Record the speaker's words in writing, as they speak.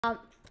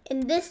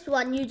In this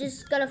one, you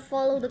just gotta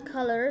follow the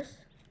colors.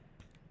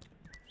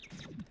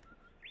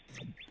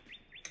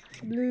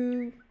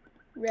 Blue,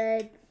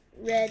 red,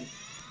 red.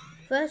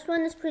 First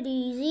one is pretty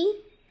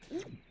easy.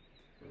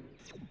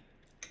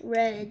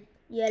 Red,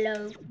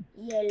 yellow,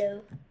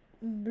 yellow,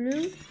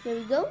 blue. There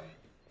we go.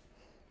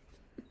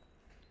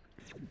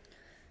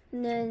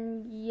 And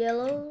then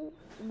yellow,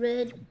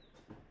 red,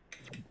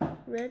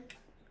 red,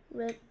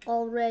 red,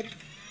 all red.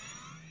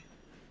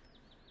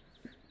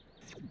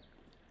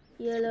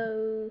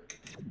 Yellow,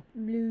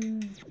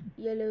 blue,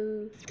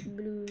 yellow,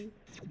 blue,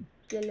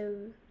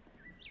 yellow,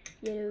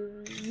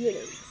 yellow,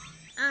 yellow.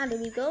 Ah, there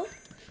we go.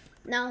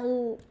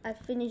 Now I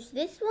finished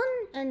this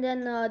one, and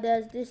then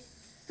there's this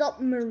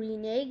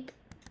submarine egg.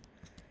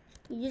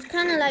 You just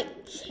kind of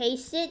like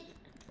chase it.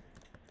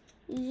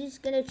 You're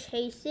just gonna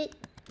chase it.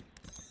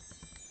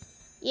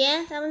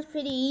 Yeah, that was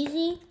pretty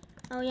easy.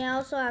 Oh yeah,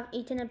 also I've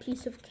eaten a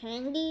piece of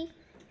candy.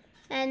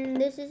 And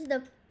this is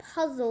the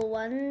puzzle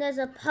one. There's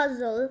a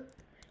puzzle.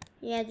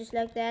 Yeah, just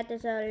like that.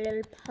 There's a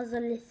little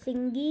puzzle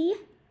thingy.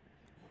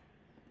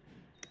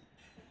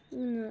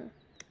 No.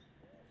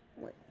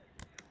 Wait.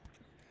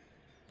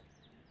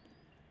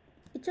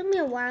 It took me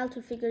a while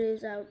to figure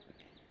this out.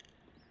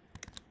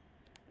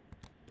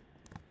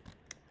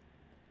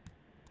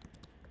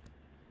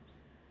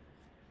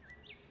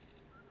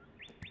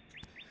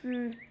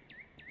 I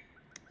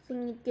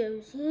think it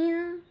goes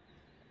here.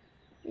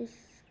 This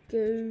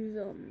goes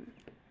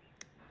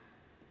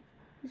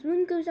this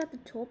one goes at the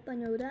top, I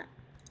know that.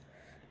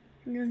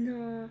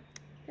 No.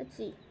 Let's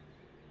see.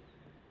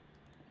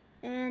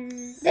 And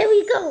there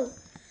we go!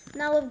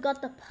 Now we've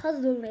got the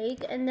puzzle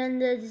egg, and then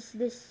there's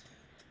this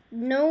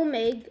gnome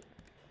egg.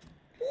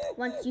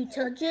 Once you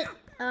touch it,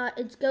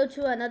 it's go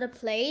to another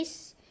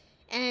place,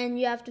 and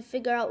you have to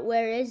figure out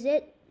where is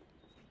it.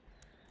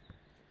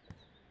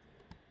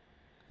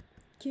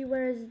 Okay,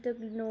 where is the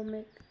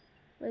gnomic?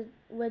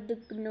 Where'd the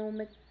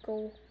gnomic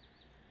go?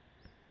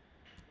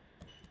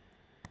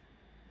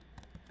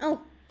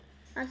 Oh,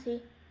 I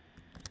see.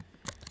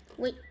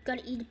 Wait,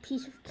 gotta eat a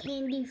piece of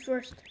candy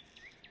first.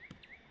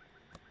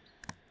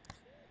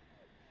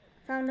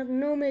 Found a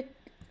gnomic.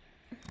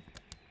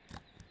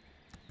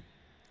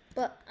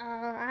 But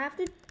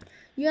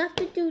you have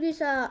to do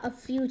this a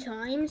few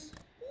times.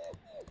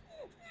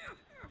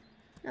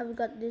 Now we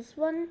got this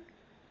one.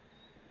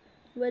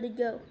 Where'd it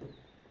go?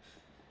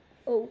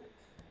 Oh,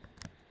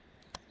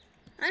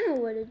 I know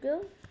where to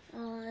go.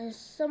 It's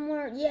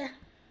somewhere, yeah,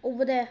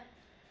 over there.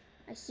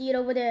 I see it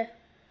over there.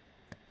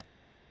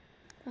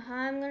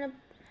 How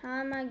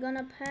am I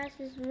gonna pass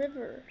this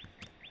river?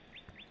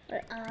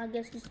 I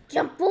guess just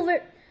jump over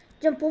it.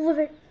 Jump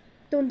over it.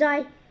 Don't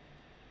die.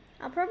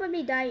 I'll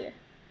probably die here.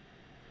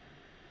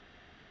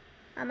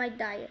 I might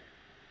die here.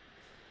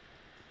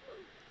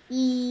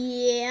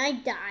 Yeah, I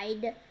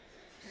died.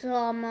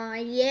 So,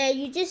 yeah,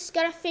 you just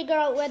gotta figure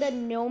out where the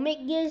gnomic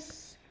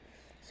is.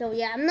 So,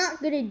 yeah, I'm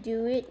not gonna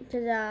do it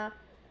because, I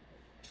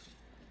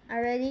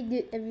already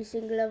did every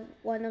single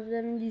one of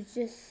them. You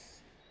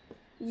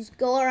just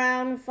go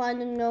around and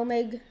find the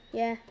gnomic.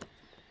 Yeah.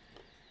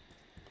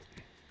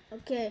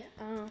 Okay,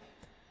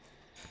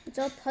 it's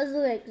all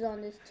puzzle eggs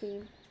on this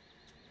team.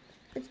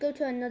 Let's go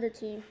to another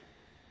team.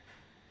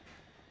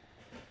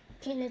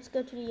 Okay, let's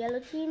go to the yellow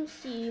team,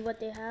 see what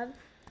they have.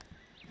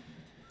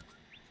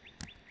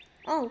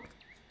 Oh,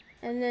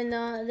 and then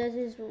there's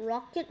this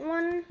rocket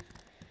one.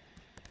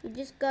 You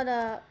just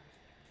gotta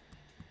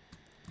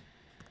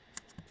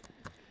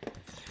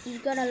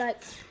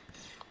like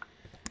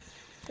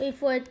wait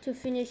for it to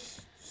finish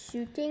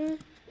shooting,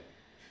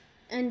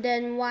 and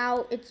then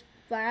while it's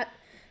black,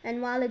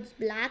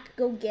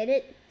 go get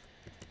it.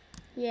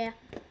 Yeah.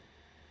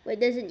 Wait,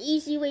 there's an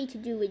easy way to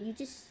do it. You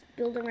just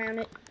build around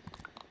it,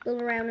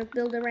 build around it,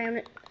 build around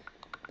it,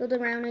 build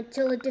around it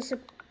till it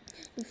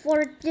before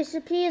it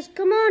disappears.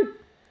 Come on.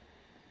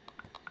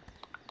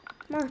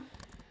 Come on.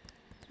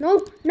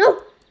 No,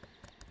 no.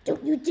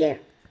 Don't you dare.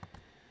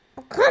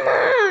 Oh, come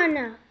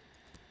on.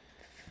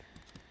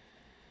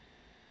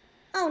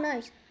 Oh,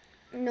 nice.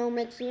 No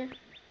mix here.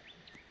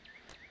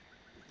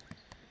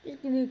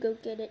 Just gonna go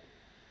get it.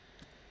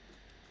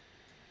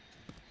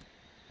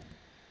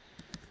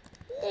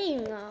 There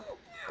you are.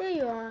 There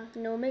you are,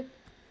 gnomic.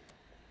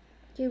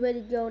 Okay, where to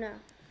go now?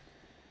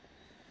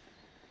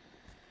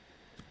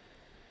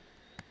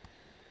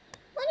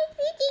 Where did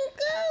freaking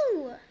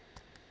go?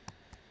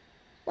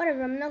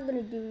 Whatever, I'm not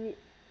gonna do it.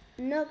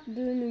 I'm not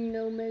doing the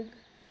gnomic.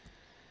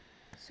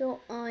 So,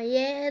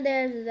 yeah,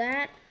 there's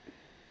that.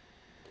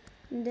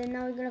 And then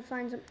now we're gonna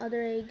find some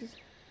other eggs.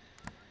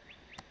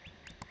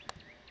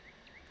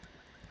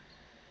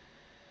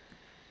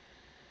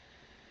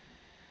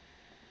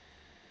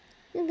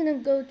 I'm gonna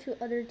go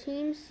to other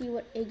teams, see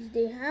what eggs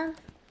they have.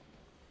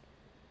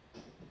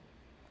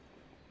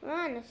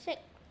 Run,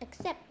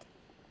 accept.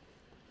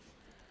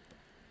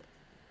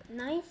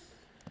 Nice.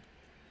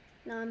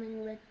 Now I'm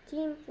in red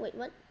team. Wait,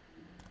 what?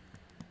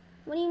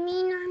 What do you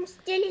mean I'm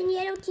still in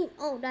yellow team?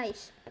 Oh,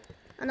 nice.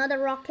 Another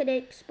rocket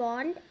egg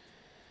spawned.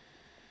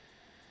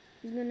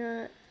 He's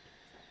gonna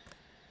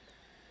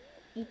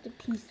eat the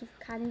piece of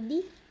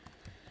candy.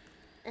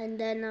 And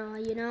then,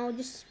 you know,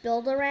 just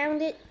build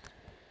around it.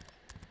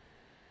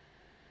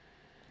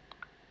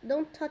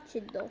 Don't touch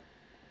it though.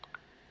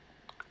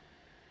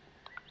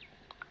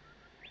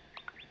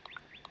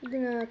 I'm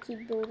gonna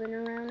keep building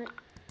around it.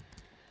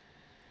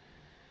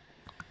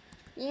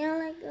 Yeah,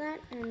 like that.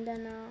 And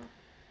then,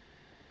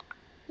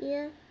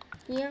 here.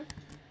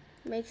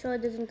 Make sure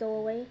it doesn't go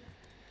away.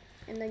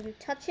 And then you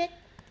touch it.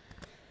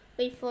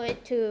 Wait for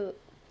it to,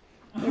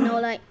 you know,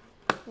 like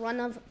run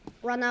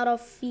out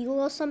of fuel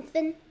or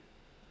something.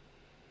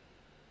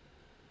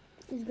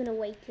 It's gonna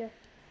wake you.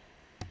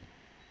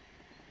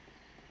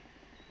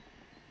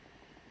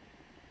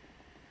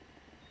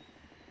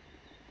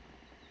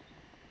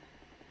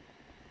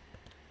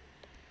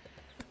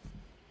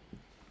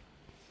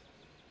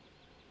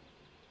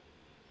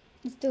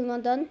 It's still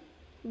not done,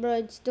 bro.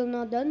 It's still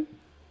not done.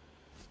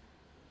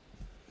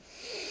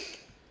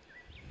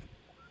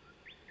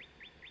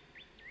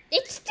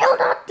 It's still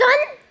not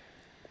done,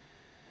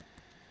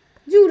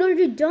 dude. Are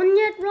you done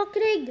yet,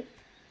 Rocket Egg?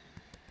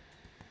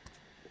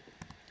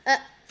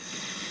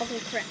 Okay,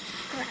 crap.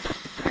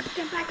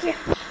 Get back here.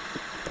 I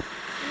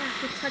have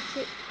to touch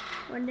it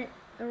when it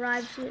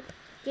arrives here.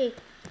 Okay.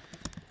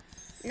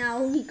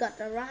 Now we got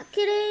the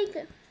Rocket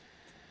Egg.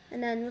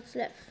 And then what's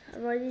left?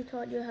 I've already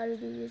taught you how to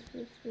do this.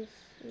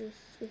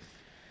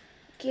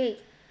 Okay.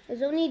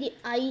 There's only the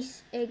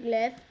ice egg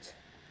left.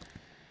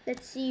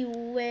 Let's see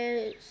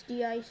where's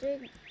the ice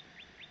egg.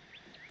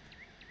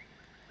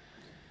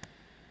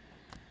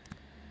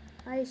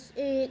 Ice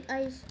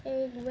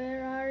egg,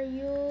 where are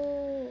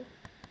you?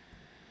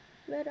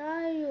 Where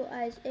are you,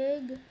 ice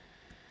egg?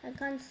 I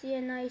can't see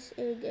an ice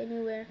egg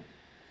anywhere.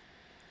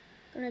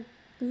 Gonna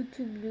go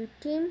to blue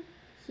team,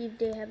 see if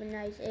they have a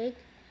nice egg.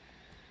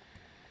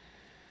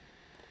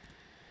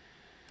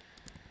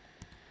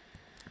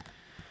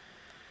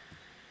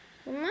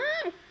 Come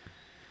on!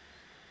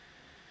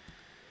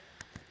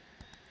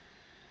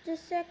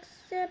 Just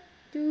accept,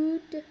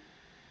 dude.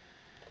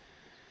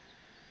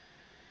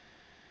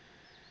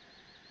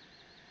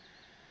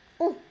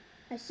 Oh,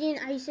 I see an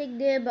ice egg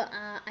there, but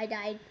I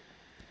died.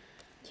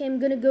 Okay, I'm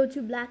gonna go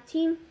to black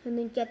team and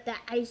then get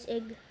that ice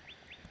egg.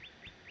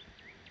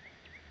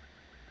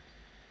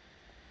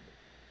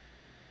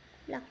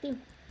 Black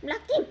team,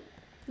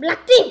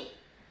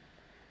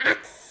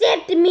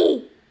 accept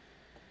me.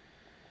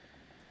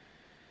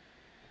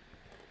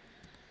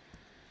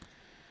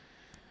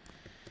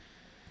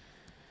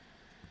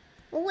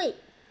 Oh wait,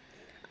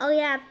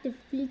 yeah, I've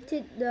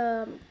defeated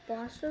the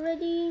boss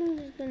already. I'm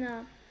just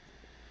gonna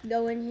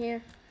go in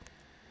here,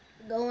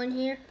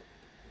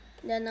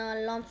 then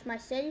launch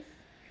myself.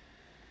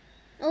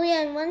 Oh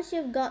yeah, and once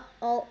you've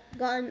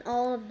gotten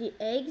all of the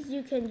eggs,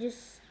 you can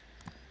just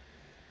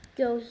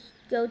go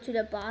to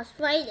the boss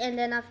fight, and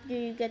then after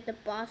you get the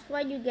boss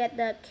fight, you get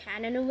the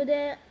cannon over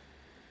there.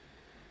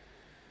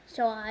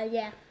 So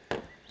yeah,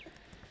 I'm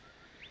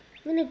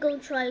gonna go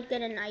try to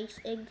get an ice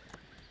egg.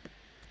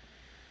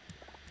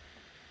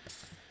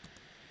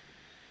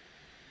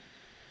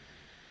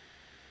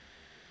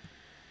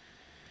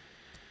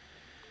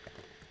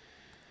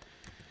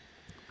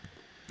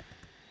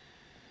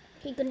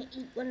 Okay, gonna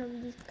eat one of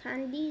these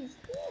candies.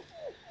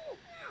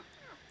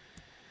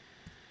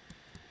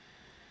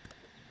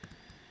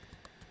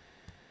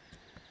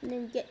 And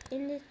then get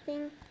in this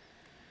thing.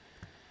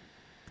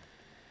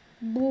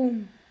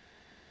 Boom.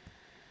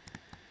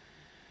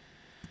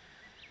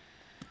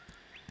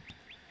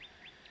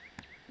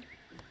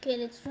 Okay,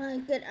 let's try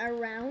and get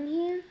around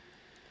here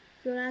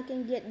so I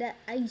can get that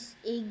ice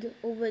egg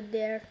over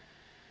there.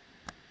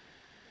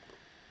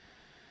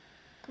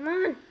 Come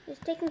on, it's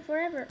taking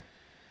forever.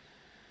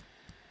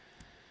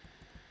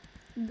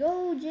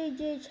 Go,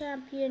 JJ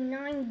Champion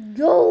 9,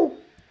 go!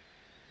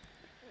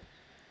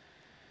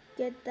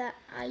 Get that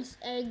ice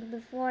egg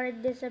before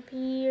it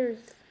disappears.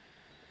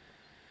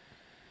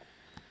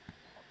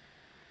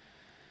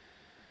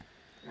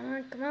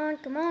 Come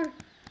on.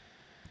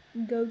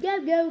 Go.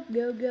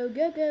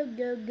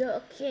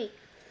 Okay,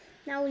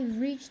 now we've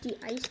reached the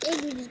ice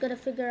egg. We just gotta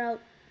figure out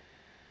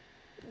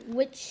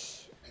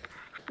which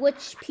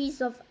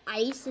piece of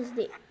ice is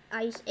the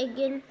ice egg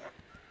in.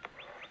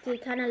 Okay,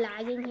 kind of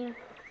lagging here.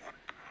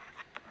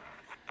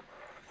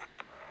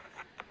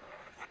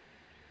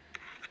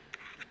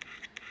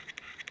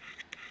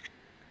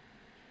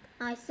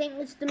 I think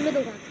it's the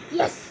middle one.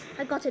 Yes,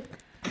 I got it.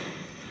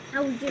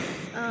 I will just,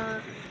 hey,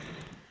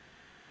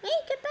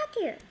 get back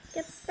here.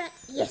 Get back.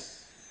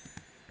 Yes.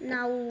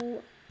 Now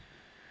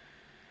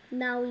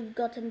we've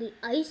gotten the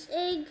ice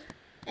egg.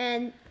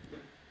 And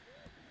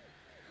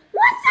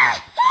what the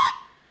heck?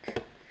 What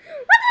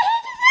the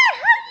heck is that?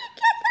 How did you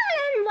get that?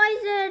 And why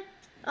is there,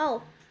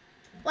 oh,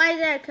 why is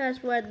there a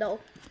curse word though?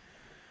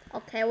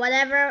 Okay,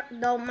 whatever.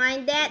 Don't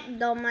mind that.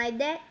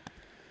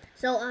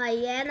 So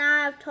yeah,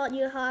 now I've taught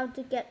you how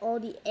to get all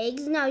the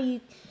eggs. Now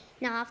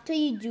after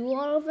you do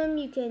all of them,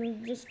 you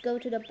can just go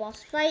to the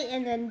boss fight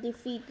and then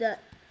defeat the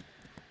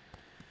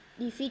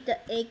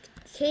egg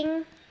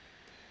king,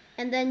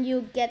 and then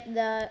you get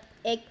the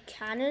egg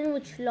cannon,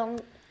 which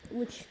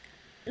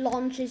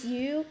launches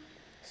you.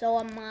 So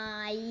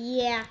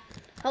yeah.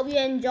 Hope you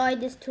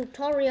enjoyed this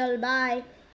tutorial. Bye.